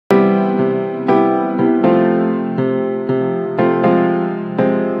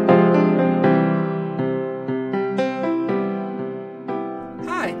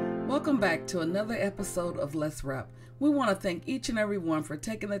to another episode of Let's Rap. We want to thank each and every one for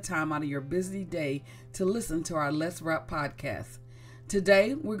taking the time out of your busy day to listen to our Let's Rap podcast.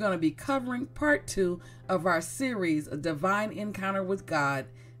 Today, we're going to be covering part 2 of our series, A Divine Encounter with God,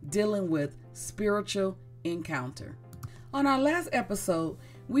 dealing with spiritual encounter. On our last episode,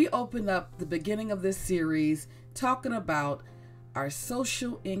 we opened up the beginning of this series talking about our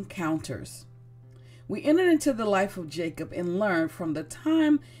social encounters. We entered into the life of Jacob and learned from the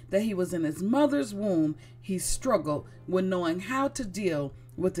time that he was in his mother's womb, he struggled with knowing how to deal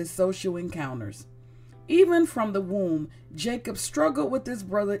with his social encounters. Even from the womb, Jacob struggled with his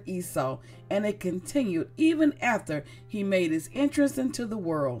brother Esau, and it continued even after he made his entrance into the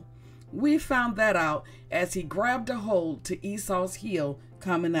world. We found that out as he grabbed a hold to Esau's heel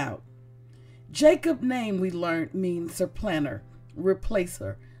coming out. Jacob's name, we learned, means supplanter,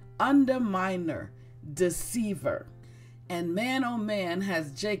 replacer, underminer, deceiver. And man, oh man,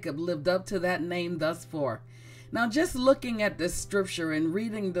 has Jacob lived up to that name thus far. Now, just looking at this scripture and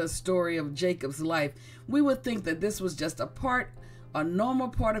reading the story of Jacob's life, we would think that this was just a normal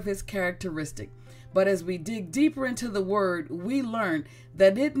part of his characteristic. But as we dig deeper into the word, we learn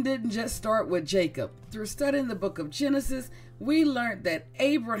that it didn't just start with Jacob. Through studying the book of Genesis, we learned that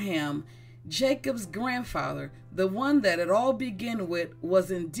Abraham, Jacob's grandfather, the one that it all began with,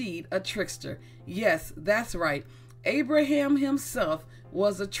 was indeed a trickster. Yes, that's right. Abraham himself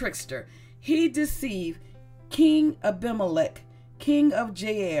was a trickster. He deceived King Abimelech, king of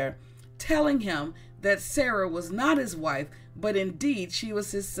Jair, telling him that Sarah was not his wife, but indeed she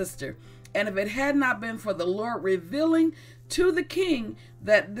was his sister. And if it had not been for the Lord revealing to the king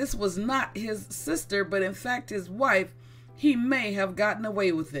that this was not his sister, but in fact his wife, he may have gotten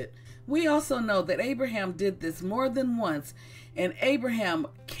away with it. We also know that Abraham did this more than once, and Abraham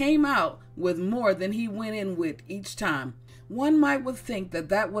came out with more than he went in with each time. One might would think that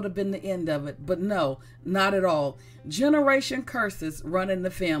that would have been the end of it, but no, not at all. Generation curses run in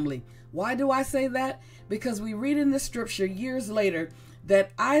the family. Why do I say that? Because we read in the scripture years later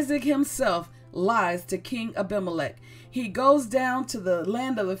that Isaac himself lies to King Abimelech. He goes down to the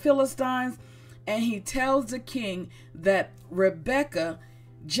land of the Philistines and he tells the king that Rebekah,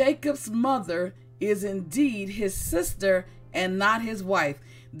 Jacob's mother, is indeed his sister and not his wife.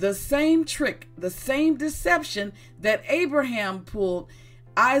 The same trick, the same deception that Abraham pulled,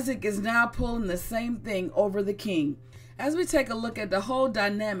 Isaac is now pulling the same thing over the king. As we take a look at the whole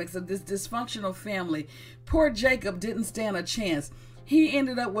dynamics of this dysfunctional family, poor Jacob didn't stand a chance. He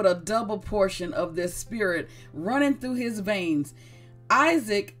ended up with a double portion of this spirit running through his veins.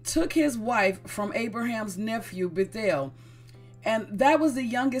 Isaac took his wife from Abraham's nephew Bethuel, and that was the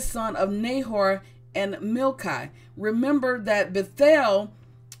youngest son of Nahor and Milcah. Remember that Bethuel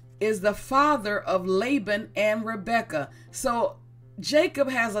is the father of Laban and Rebekah. So Jacob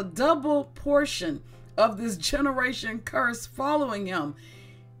has a double portion of this generation curse following him.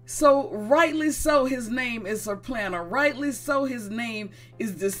 So rightly so his name is supplanter. Rightly so his name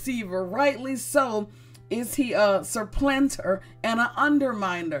is deceiver. Rightly so is he a supplanter and an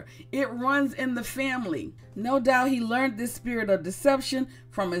underminer. It runs in the family. No doubt he learned this spirit of deception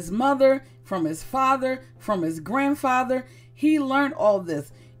from his mother, from his father, from his grandfather. He learned all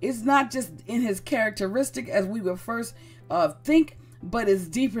this. It's not just in his characteristic as we would first think, but it's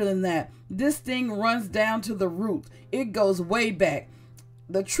deeper than that. This thing runs down to the root. It goes way back.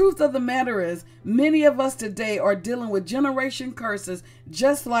 The truth of the matter is, many of us today are dealing with generation curses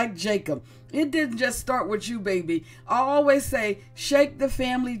just like Jacob. It didn't just start with you, baby. I always say, shake the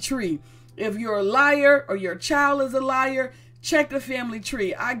family tree. If you're a liar or your child is a liar, check the family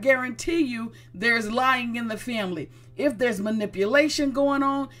tree. I guarantee you there's lying in the family. If there's manipulation going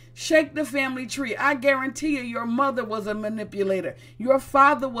on, shake the family tree. I guarantee you your mother was a manipulator. Your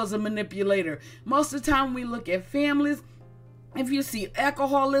father was a manipulator. Most of the time we look at families, if you see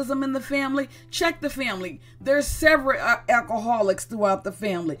alcoholism in the family, check the family. There's several alcoholics throughout the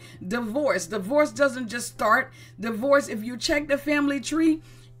family. Divorce doesn't just start. Divorce, if you check the family tree,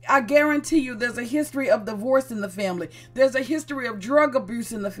 I guarantee you there's a history of divorce in the family. There's a history of drug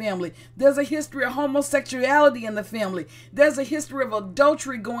abuse in the family. There's a history of homosexuality in the family. There's a history of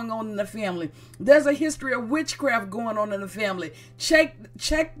adultery going on in the family. There's a history of witchcraft going on in the family. Check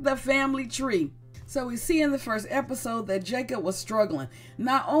the family tree. So we see in the first episode that Jacob was struggling.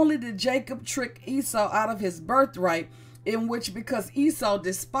 Not only did Jacob trick Esau out of his birthright, in which because Esau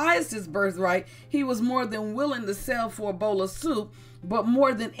despised his birthright, he was more than willing to sell for a bowl of soup, but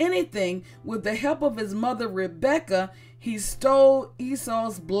more than anything, with the help of his mother Rebekah, he stole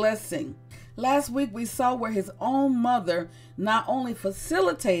Esau's blessing. Last week we saw where his own mother not only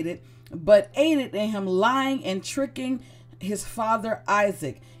facilitated, but aided in him lying and tricking his father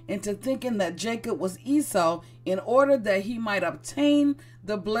Isaac into thinking that Jacob was Esau in order that he might obtain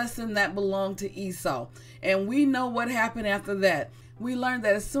the blessing that belonged to Esau. And we know what happened after that. We learned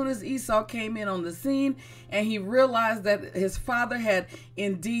that as soon as Esau came in on the scene and he realized that his father had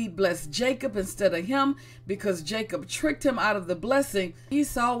indeed blessed Jacob instead of him because Jacob tricked him out of the blessing,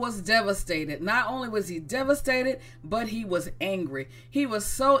 Esau was devastated. Not only was he devastated, but he was angry. He was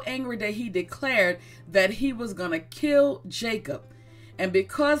so angry that he declared that he was going to kill Jacob. And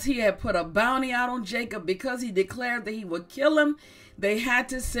because he had put a bounty out on Jacob, because he declared that he would kill him, they had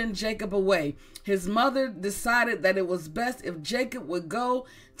to send Jacob away. His mother decided that it was best if Jacob would go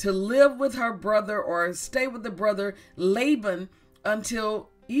to live with her brother or stay with the brother Laban until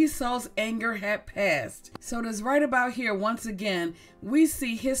Esau's anger had passed. So it is right about here, once again, we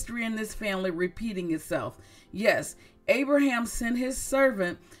see history in this family repeating itself. Yes, Abraham sent his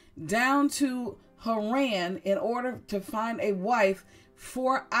servant down to Haran in order to find a wife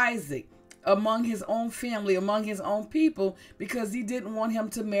for Isaac among his own family, among his own people, because he didn't want him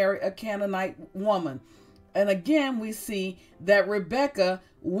to marry a Canaanite woman. And again, we see that Rebekah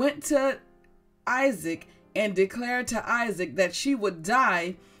went to Isaac and declared to Isaac that she would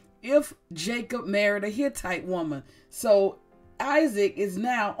die if Jacob married a Hittite woman. So Isaac is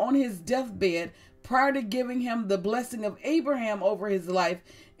now on his deathbed, prior to giving him the blessing of Abraham over his life,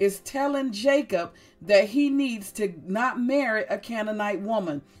 is telling Jacob that he needs to not marry a Canaanite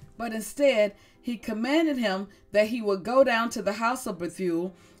woman. But instead, he commanded him that he would go down to the house of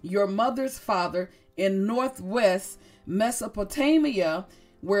Bethuel, your mother's father, in northwest Mesopotamia,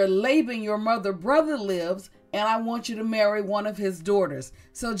 where Laban, your mother's brother, lives, and I want you to marry one of his daughters.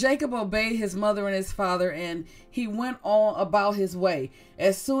 So Jacob obeyed his mother and his father, and he went on about his way.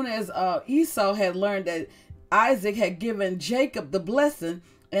 As soon as Esau had learned that Isaac had given Jacob the blessing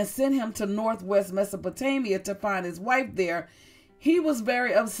and sent him to northwest Mesopotamia to find his wife there, he was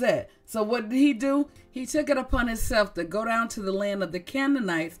very upset. So what did he do? He took it upon himself to go down to the land of the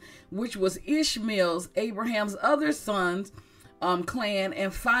Canaanites, which was Ishmael's, Abraham's other son's clan,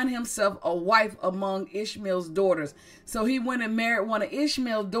 and find himself a wife among Ishmael's daughters. So he went and married one of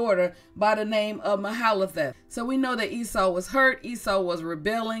Ishmael's daughter by the name of Mahalatheth. So we know that Esau was hurt, Esau was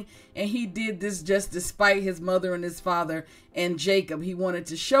rebelling, and he did this just despite his mother and his father and Jacob. He wanted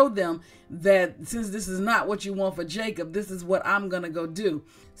to show them that since this is not what you want for Jacob, this is what I'm going to go do.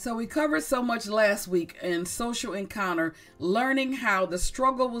 So we covered so much last week in Social Encounter, learning how the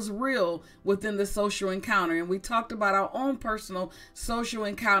struggle was real within the social encounter. And we talked about our own personal social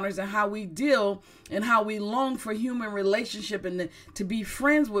encounters and how we deal and how we long for human relationship and to be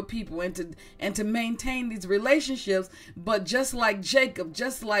friends with people and to maintain these relationships. But just like Jacob,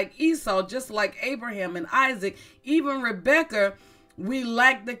 just like Esau, just like Abraham and Isaac, even Rebekah, we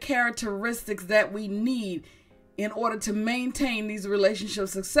lack the characteristics that we need in order to maintain these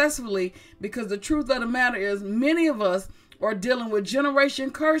relationships successfully, because the truth of the matter is many of us are dealing with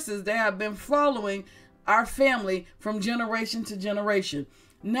generation curses that have been following our family from generation to generation.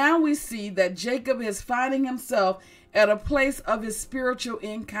 Now we see that Jacob is finding himself at a place of his spiritual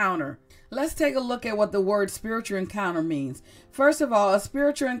encounter. Let's take a look at what the word spiritual encounter means. First of all, a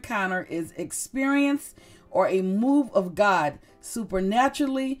spiritual encounter is experience or a move of God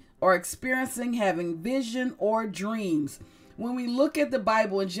supernaturally, or experiencing, having vision or dreams. When we look at the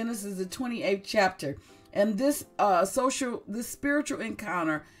Bible in Genesis, the 28th chapter, and this spiritual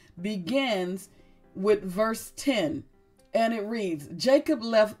encounter begins with verse 10, and it reads, Jacob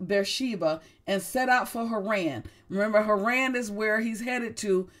left Beersheba and set out for Haran. Remember, Haran is where he's headed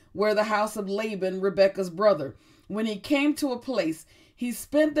to, where the house of Laban, Rebekah's brother. When he came to a place, he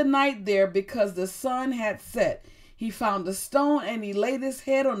spent the night there because the sun had set. He found a stone and he laid his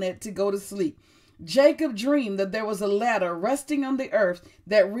head on it to go to sleep. Jacob dreamed that there was a ladder resting on the earth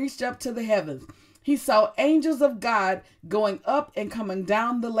that reached up to the heavens. He saw angels of God going up and coming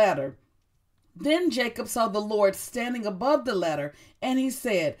down the ladder. Then Jacob saw the Lord standing above the ladder, and he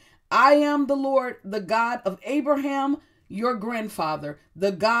said, I am the Lord, the God of Abraham, your grandfather,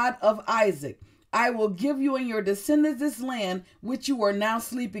 the God of Isaac. I will give you and your descendants this land which you are now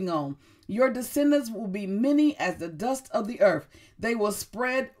sleeping on. Your descendants will be many as the dust of the earth. They will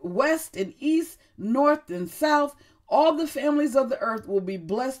spread west and east, north and south. All the families of the earth will be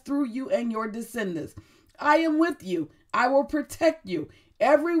blessed through you and your descendants. I am with you. I will protect you.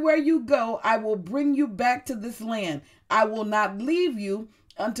 Everywhere you go, I will bring you back to this land. I will not leave you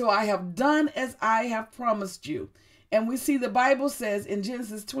until I have done as I have promised you. And we see the Bible says in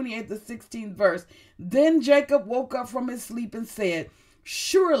Genesis 28, the 16th verse, Then Jacob woke up from his sleep and said,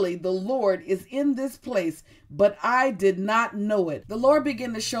 Surely the Lord is in this place, but I did not know it. The Lord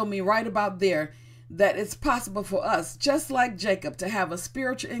began to show me right about there that it's possible for us, just like Jacob, to have a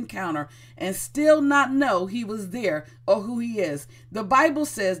spiritual encounter and still not know he was there or who he is. The Bible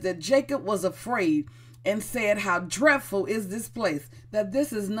says that Jacob was afraid and said, "How dreadful is this place, that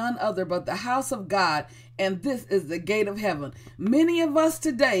this is none other but the house of God, and this is the gate of heaven." Many of us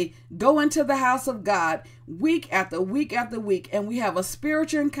today go into the house of God week after week after week, and we have a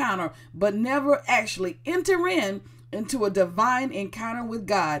spiritual encounter, but never actually enter into a divine encounter with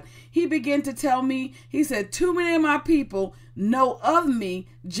God. He began to tell me, he said, too many of my people know of me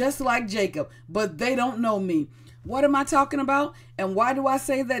just like Jacob, but they don't know me. What am I talking about? And why do I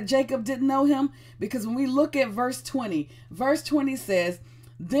say that Jacob didn't know him? Because when we look at verse 20 says,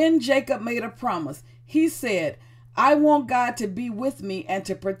 "Then Jacob made a promise. He said, I want God to be with me and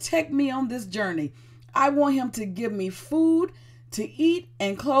to protect me on this journey. I want him to give me food to eat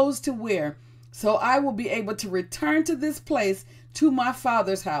and clothes to wear, so I will be able to return to this place, to my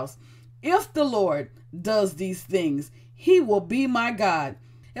father's house. If the Lord does these things, he will be my God."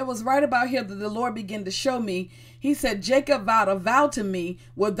 It was right about here that the Lord began to show me. He said, Jacob vowed a vow to me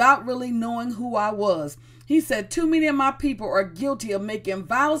without really knowing who I was. He said, too many of my people are guilty of making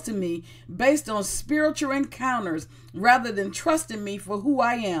vows to me based on spiritual encounters rather than trusting me for who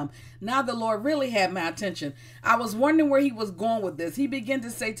I am. Now the Lord really had my attention. I was wondering where he was going with this. He began to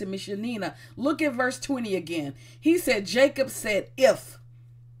say to me, Shanina, look at verse 20 again. He said, Jacob said, if.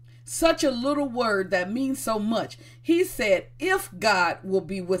 Such a little word that means so much. He said, if God will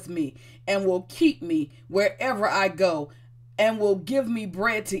be with me and will keep me wherever I go and will give me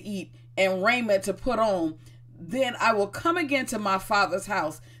bread to eat and raiment to put on, then I will come again to my father's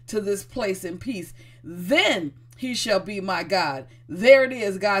house, to this place in peace. Then he shall be my God. There it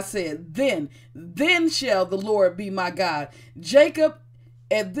is, God said, then shall the Lord be my God. Jacob,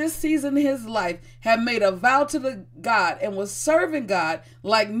 at this season in his life, had made a vow to the God and was serving God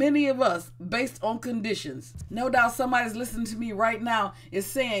like many of us based on conditions. No doubt somebody's listening to me right now is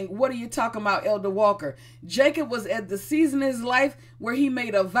saying, what are you talking about, Elder Walker? Jacob was at the season in his life where he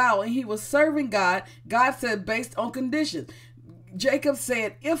made a vow and he was serving God. God said based on conditions. Jacob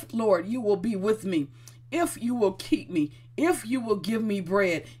said, if Lord, you will be with me, if you will keep me, if you will give me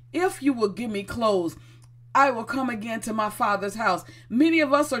bread, if you will give me clothes, I will come again to my father's house. Many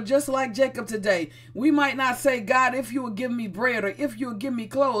of us are just like Jacob today. We might not say, God, if you will give me bread or if you will give me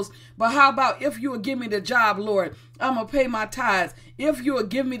clothes, but how about if you will give me the job, Lord, I'm going to pay my tithes. If you will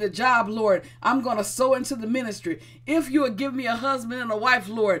give me the job, Lord, I'm going to sow into the ministry. If you will give me a husband and a wife,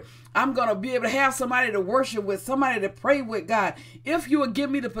 Lord, I'm going to be able to have somebody to worship with, somebody to pray with, God. If you will give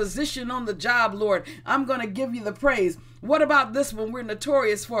me the position on the job, Lord, I'm going to give you the praise. What about this one we're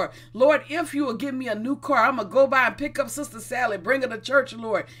notorious for? Lord, if you will give me a new car, I'm going to go by and pick up Sister Sally, bring her to church,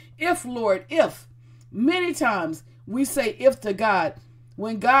 Lord. If, Lord, if. Many times we say if to God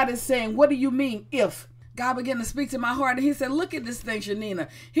when God is saying, what do you mean if? God began to speak to my heart and he said, look at this thing, Shanina.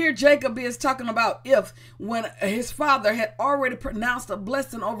 Here Jacob is talking about if, when his father had already pronounced a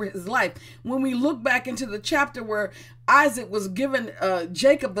blessing over his life. When we look back into the chapter where Isaac was giving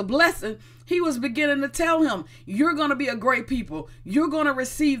Jacob the blessing, he was beginning to tell him, you're going to be a great people. You're going to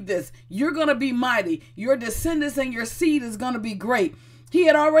receive this. You're going to be mighty. Your descendants and your seed is going to be great. He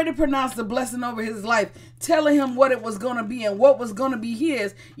had already pronounced a blessing over his life, telling him what it was going to be and what was going to be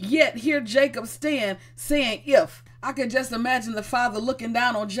his. Yet here Jacob stand saying, if. I could just imagine the father looking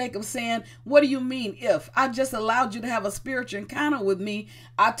down on Jacob saying, what do you mean if? I just allowed you to have a spiritual encounter with me.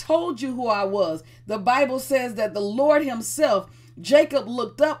 I told you who I was. The Bible says that the Lord himself, Jacob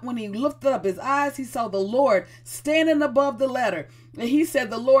looked up. When he lifted up his eyes, he saw the Lord standing above the ladder. And he said,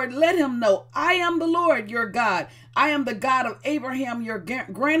 the Lord let him know, I am the Lord, your God. I am the God of Abraham, your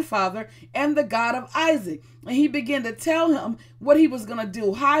grandfather, and the God of Isaac. And he began to tell him what he was going to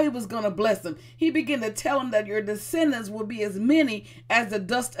do, how he was going to bless him. He began to tell him that your descendants will be as many as the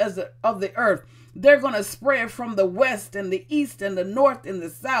dust of the earth. They're going to spread from the west and the east and the north and the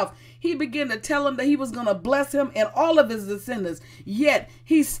south. He began to tell him that he was going to bless him and all of his descendants. Yet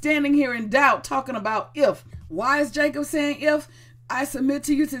he's standing here in doubt talking about if. Why is Jacob saying if? I submit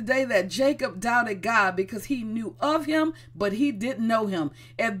to you today that Jacob doubted God because he knew of him, but he didn't know him.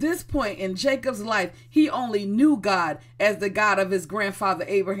 At this point in Jacob's life, he only knew God as the God of his grandfather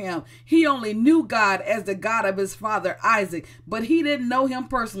Abraham. He only knew God as the God of his father Isaac, but he didn't know him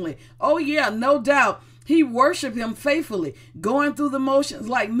personally. Oh yeah, no doubt. He worshiped him faithfully, going through the motions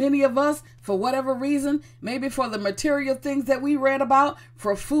like many of us, for whatever reason, maybe for the material things that we read about,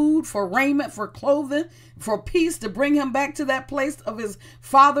 for food, for raiment, for clothing, for peace, to bring him back to that place of his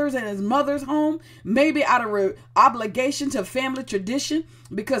father's and his mother's home, maybe out of obligation to family tradition.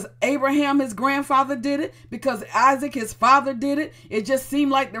 Because Abraham, his grandfather, did it. Because Isaac, his father, did it. It just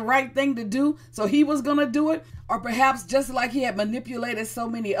seemed like the right thing to do, so he was going to do it. Or perhaps just like he had manipulated so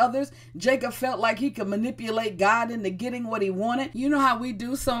many others, Jacob felt like he could manipulate God into getting what he wanted. You know how we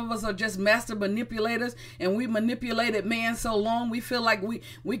do. Some of us are just master manipulators, and we manipulated man so long we feel like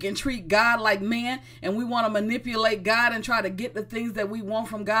we can treat God like man, and we want to manipulate God and try to get the things that we want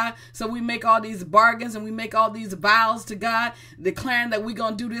from God. So we make all these bargains and we make all these vows to God, declaring that we're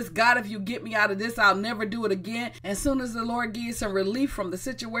going to do this. God, if you get me out of this, I'll never do it again. And as soon as the Lord gives you some relief from the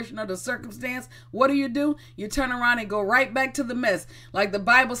situation or the circumstance, what do? You turn around and go right back to the mess. Like the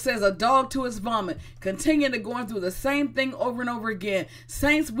Bible says, a dog to his vomit. Continue to going through the same thing over and over again.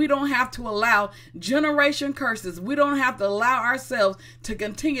 Saints, we don't have to allow generation curses. We don't have to allow ourselves to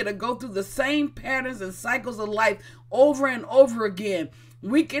continue to go through the same patterns and cycles of life over and over again.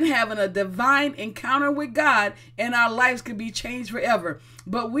 We can have a divine encounter with God and our lives can be changed forever.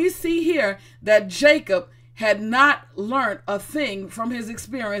 But we see here that Jacob had not learned a thing from his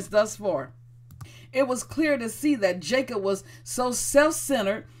experience thus far. It was clear to see that Jacob was so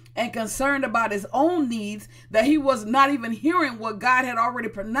self-centered and concerned about his own needs that he was not even hearing what God had already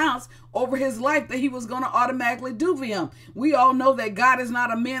pronounced over his life that he was going to automatically do for him. We all know that God is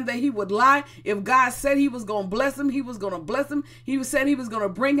not a man that he would lie. If God said he was going to bless him, he was going to bless him. He said he was going to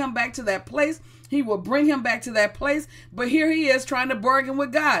bring him back to that place. He will bring him back to that place. But here he is trying to bargain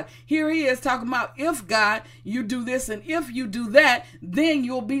with God. Here he is talking about, if God, you do this and if you do that, then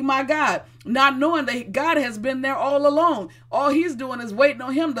you'll be my God. Not knowing that God has been there all along. All he's doing is waiting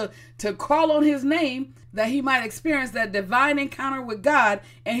on him to call on his name, that he might experience that divine encounter with God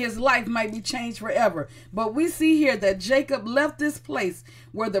and his life might be changed forever. But we see here that Jacob left this place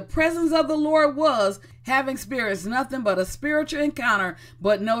where the presence of the Lord was, having experienced nothing but a spiritual encounter,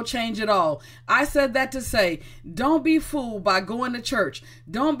 but no change at all. I said that to say, don't be fooled by going to church.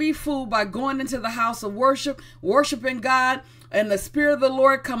 Don't be fooled by going into the house of worship, worshiping God, and the Spirit of the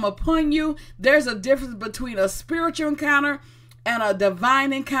Lord come upon you. There's a difference between a spiritual encounter and a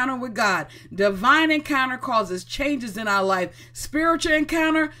divine encounter with God. Divine encounter causes changes in our life. Spiritual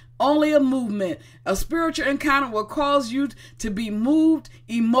encounter, only a movement. A spiritual encounter will cause you to be moved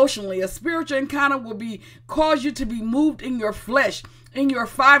emotionally. A spiritual encounter will cause you to be moved in your flesh, in your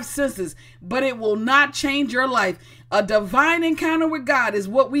five senses, but it will not change your life. A divine encounter with God is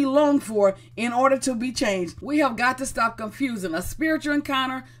what we long for in order to be changed. We have got to stop confusing a spiritual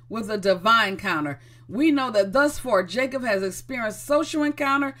encounter with a divine encounter. We know that thus far Jacob has experienced social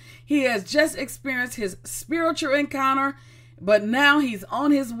encounter. He has just experienced his spiritual encounter, but now he's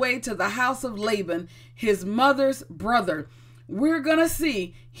on his way to the house of Laban, his mother's brother. We're going to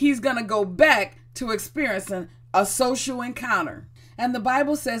see he's going to go back to experiencing a social encounter. And the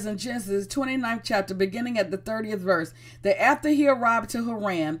Bible says in Genesis 29th chapter, beginning at the 30th verse, that after he arrived to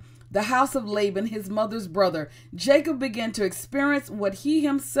Haran, the house of Laban, his mother's brother, Jacob began to experience what he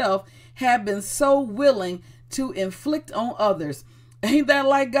himself had been so willing to inflict on others. Ain't that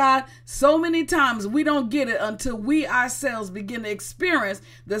like God? So many times we don't get it until we ourselves begin to experience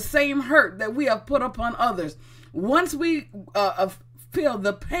the same hurt that we have put upon others. Once we feel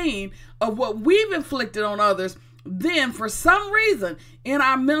the pain of what we've inflicted on others, then for some reason in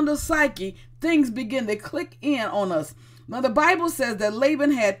our mental psyche, things begin to click in on us. Now the Bible says that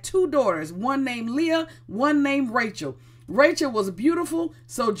Laban had two daughters, one named Leah, one named Rachel. Rachel was beautiful,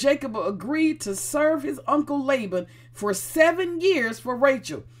 so Jacob agreed to serve his uncle Laban for 7 years for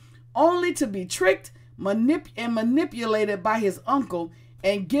Rachel, only to be tricked and manipulated by his uncle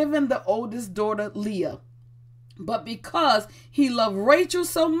and given the oldest daughter Leah. But because he loved Rachel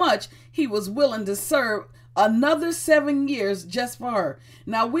so much, he was willing to serve another 7 years just for her.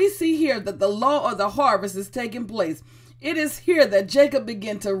 Now we see here that the law of the harvest is taking place. It is here that Jacob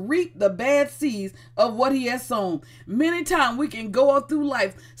began to reap the bad seeds of what he has sown. Many times we can go out through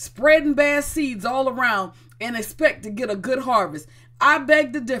life spreading bad seeds all around and expect to get a good harvest. I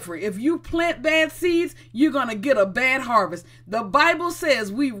beg to differ. If you plant bad seeds, you're going to get a bad harvest. The Bible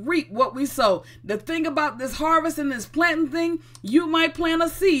says we reap what we sow. The thing about this harvest and this planting thing, you might plant a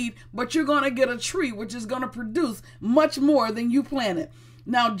seed, but you're going to get a tree which is going to produce much more than you planted.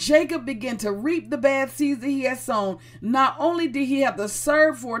 Now Jacob began to reap the bad seeds that he had sown. Not only did he have to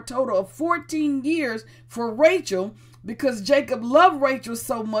serve for a total of 14 years for Rachel, because Jacob loved Rachel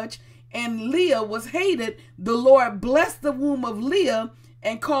so much and Leah was hated, the Lord blessed the womb of Leah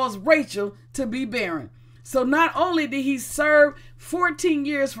and caused Rachel to be barren. So not only did he serve 14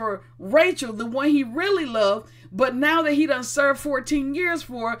 years for Rachel, the one he really loved, but now that he done served 14 years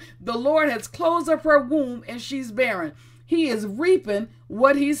for her, the Lord has closed up her womb and she's barren. he is reaping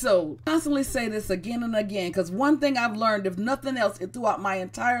what he sowed. I constantly say this again and again, because one thing I've learned, if nothing else, throughout my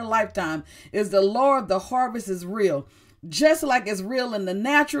entire lifetime, is the law of the harvest is real. Just like it's real in the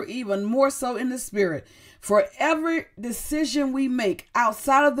natural, even more so in the spirit. For every decision we make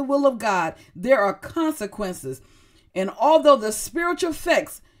outside of the will of God, there are consequences. And although the spiritual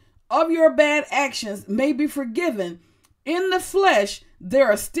effects of your bad actions may be forgiven, in the flesh, there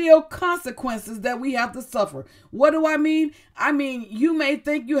are still consequences that we have to suffer. What do I mean? I mean, you may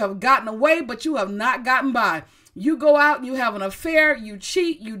think you have gotten away, but you have not gotten by. You go out, you have an affair, you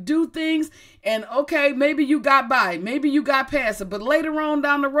cheat, you do things, and okay, maybe you got by, maybe you got past it, but later on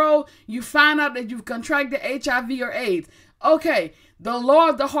down the road, you find out that you've contracted HIV or AIDS. Okay, the law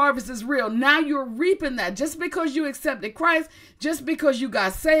of the harvest is real. Now you're reaping that. Just because you accepted Christ, just because you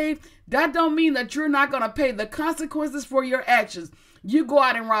got saved, that don't mean that you're not going to pay the consequences for your actions. You go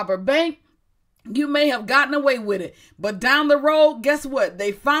out and rob a bank, you may have gotten away with it, but down the road, guess what?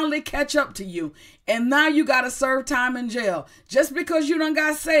 They finally catch up to you, and now you got to serve time in jail. Just because you done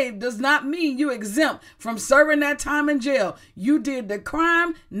got saved does not mean you exempt from serving that time in jail. You did the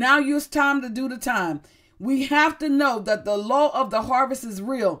crime, now it's time to do the time. We have to know that the law of the harvest is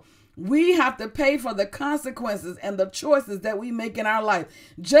real. We have to pay for the consequences and the choices that we make in our life.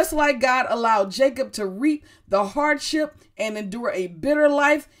 Just like God allowed Jacob to reap the hardship and endure a bitter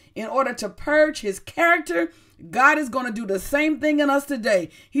life in order to purge his character, God is going to do the same thing in us today.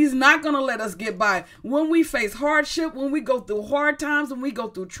 He's not going to let us get by. When we face hardship, when we go through hard times, when we go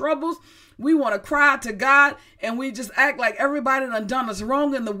through troubles, we want to cry out to God and we just act like everybody done us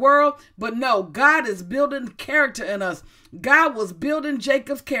wrong in the world. But no, God is building character in us. God was building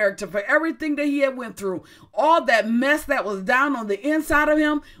Jacob's character for everything that he had went through. All that mess that was down on the inside of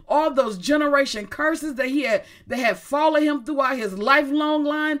him, all those generation curses that had followed him throughout his lifelong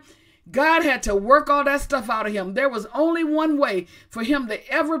line. God had to work all that stuff out of him. There was only one way for him to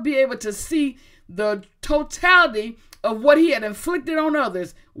ever be able to see the totality of what he had inflicted on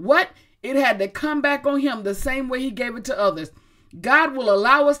others. What? It had to come back on him the same way he gave it to others. God will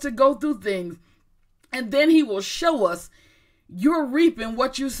allow us to go through things, and then he will show us you're reaping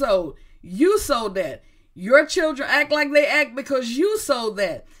what you sowed. You sowed that. Your children act like they act because you sowed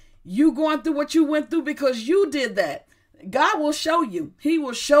that. You going through what you went through because you did that. God will show you. He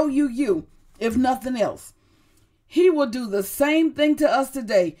will show you, if nothing else. He will do the same thing to us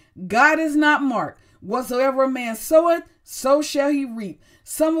today. God is not marked. Whatsoever a man soweth, so shall he reap.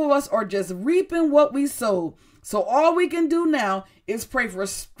 Some of us are just reaping what we sowed. So all we can do now is pray for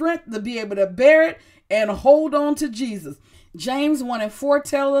strength to be able to bear it and hold on to Jesus. James 1:4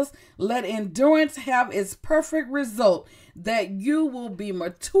 tell us, let endurance have its perfect result, that you will be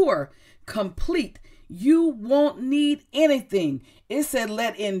mature, complete. You won't need anything. It said,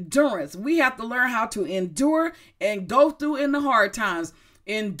 let endurance. We have to learn how to endure and go through in the hard times.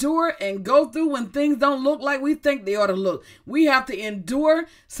 Endure and go through when things don't look like we think they ought to look. We have to endure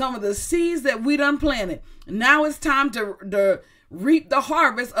some of the seeds that we done planted. Now it's time to reap the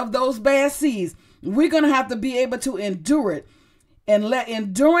harvest of those bad seeds. We're going to have to be able to endure it and let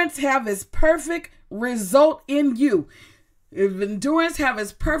endurance have its perfect result in you. If endurance have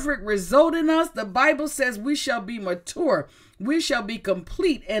its perfect result in us, the Bible says we shall be mature. We shall be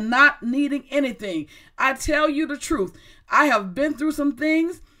complete and not needing anything. I tell you the truth. I have been through some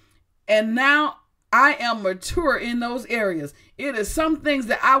things, and now I am mature in those areas. It is some things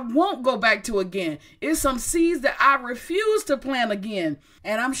that I won't go back to again. It's some seeds that I refuse to plant again.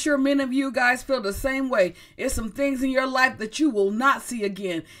 And I'm sure many of you guys feel the same way. It's some things in your life that you will not see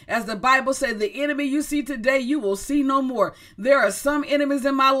again. As the Bible says, the enemy you see today, you will see no more. There are some enemies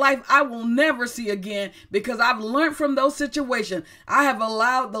in my life I will never see again because I've learned from those situations. I have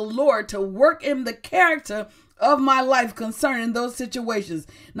allowed the Lord to work in the character of my life concerning those situations.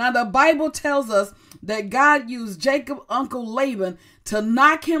 Now, the Bible tells us that God used Jacob's uncle Laban to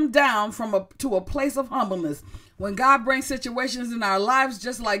knock him down to a place of humbleness. When God brings situations in our lives,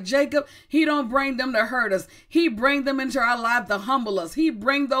 just like Jacob, he don't bring them to hurt us. He brings them into our life to humble us. He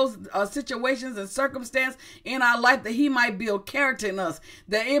brings those situations and circumstances in our life that he might build character in us,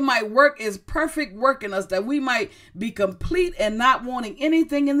 that it might work his perfect work in us, that we might be complete and not wanting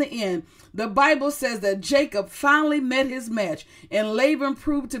anything in the end. The Bible says that Jacob finally met his match, and Laban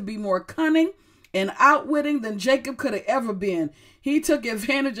proved to be more cunning and outwitting than Jacob could have ever been. He took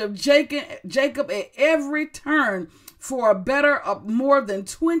advantage of Jacob at every turn for a better of more than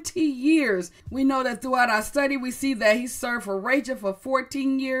 20 years. We know that throughout our study, we see that he served for Rachel for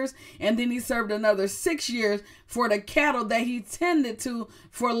 14 years, and then he served another 6 years for the cattle that he tended to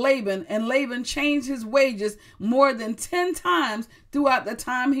for Laban. And Laban changed his wages more than 10 times throughout the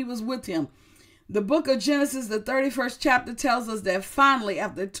time he was with him. The book of Genesis, the 31st chapter, tells us that finally,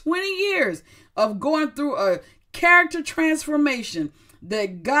 after 20 years of going through a character transformation,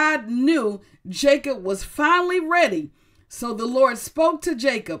 that God knew Jacob was finally ready. So the Lord spoke to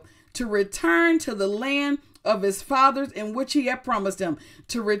Jacob to return to the land of his fathers in which he had promised him,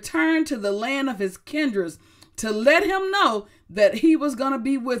 to return to the land of his kindreds, to let him know that he was going to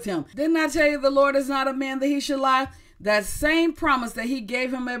be with him. Didn't I tell you the Lord is not a man that he should lie? That same promise that he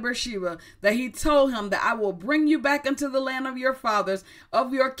gave him at Beersheba, that he told him that I will bring you back into the land of your fathers,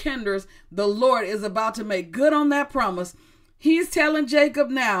 of your kindreds, the Lord is about to make good on that promise. He's telling Jacob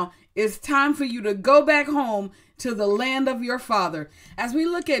now, it's time for you to go back home to the land of your father. As we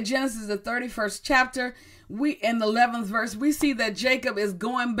look at Genesis, the 31st chapter, in the 11th verse, we see that Jacob is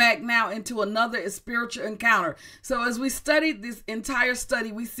going back now into another spiritual encounter. So as we studied this entire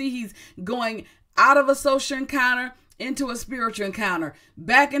study, we see he's going out of a social encounter into a spiritual encounter,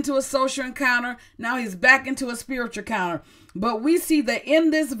 back into a social encounter. Now he's back into a spiritual encounter. But we see that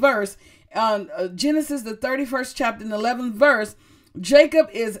in this verse, Genesis, the 31st chapter, and 11th verse, Jacob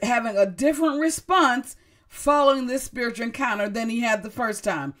is having a different response following this spiritual encounter than he had the first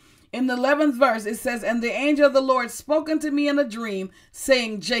time. In the 11th verse, it says, and the angel of the Lord spoke unto me in a dream,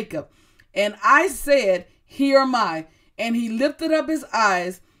 saying, Jacob. And I said, here am I. And he lifted up his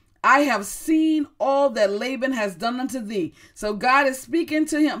eyes. I have seen all that Laban has done unto thee. So God is speaking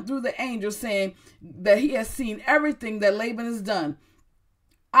to him through the angel, saying that he has seen everything that Laban has done.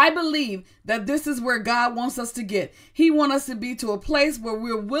 I believe that this is where God wants us to get. He wants us to be to a place where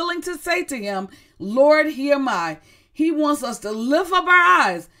we're willing to say to him, Lord, here am I. He wants us to lift up our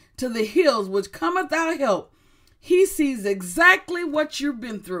eyes to the hills which cometh our help. He sees exactly what you've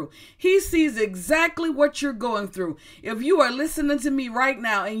been through. He sees exactly what you're going through. If you are listening to me right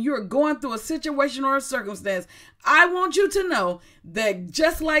now and you're going through a situation or a circumstance, I want you to know that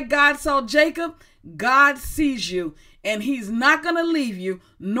just like God saw Jacob, God sees you. And he's not going to leave you,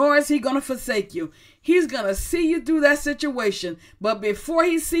 nor is he going to forsake you. He's going to see you through that situation. But before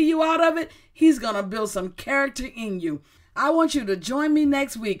he see you out of it, he's going to build some character in you. I want you to join me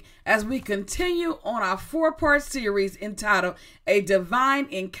next week as we continue on our 4-part series entitled A Divine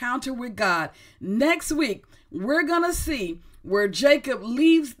Encounter with God. Next week, we're going to see where Jacob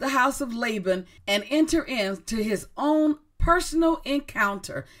leaves the house of Laban and enter into his own personal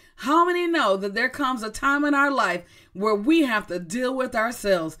encounter. How many know that there comes a time in our life where we have to deal with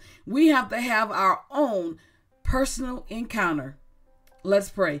ourselves? We have to have our own personal encounter.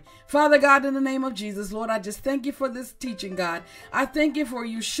 Let's pray. Father God, in the name of Jesus, Lord, I just thank you for this teaching, God. I thank you for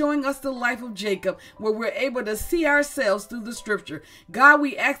you showing us the life of Jacob, where we're able to see ourselves through the scripture. God,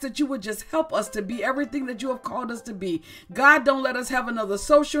 we ask that you would just help us to be everything that you have called us to be. God, don't let us have another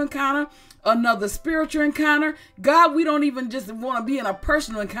social encounter, another spiritual encounter. God, we don't even just want to be in a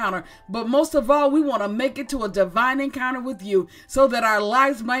personal encounter, but most of all, we want to make it to a divine encounter with you so that our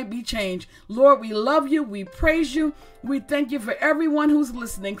lives might be changed. Lord, we love you. We praise you. We thank you for everyone who's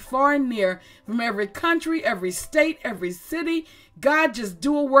listening far and near, from every country, every state, every city. God, just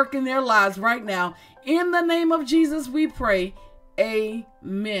do a work in their lives right now. In the name of Jesus, we pray.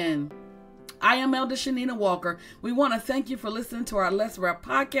 Amen. I am Elder Shanina Walker. We want to thank you for listening to our Let's Rap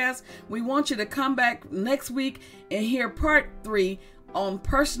podcast. We want you to come back next week and hear part 3 on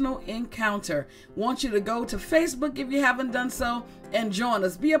personal encounter. Want you to go to Facebook if you haven't done so and join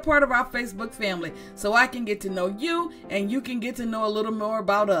us. Be a part of our Facebook family so I can get to know you and you can get to know a little more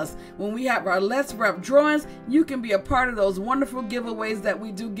about us. When we have our Let's Rap drawings, you can be a part of those wonderful giveaways that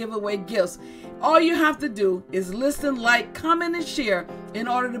we do, give away gifts. All you have to do is listen, like, comment, and share in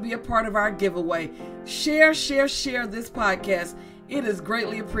order to be a part of our giveaway. Share this podcast. It is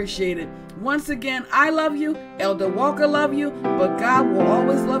greatly appreciated. Once again, I love you. Elder Walker love you, but God will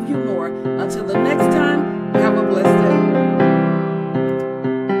always love you more. Until the next time, have a blessed day.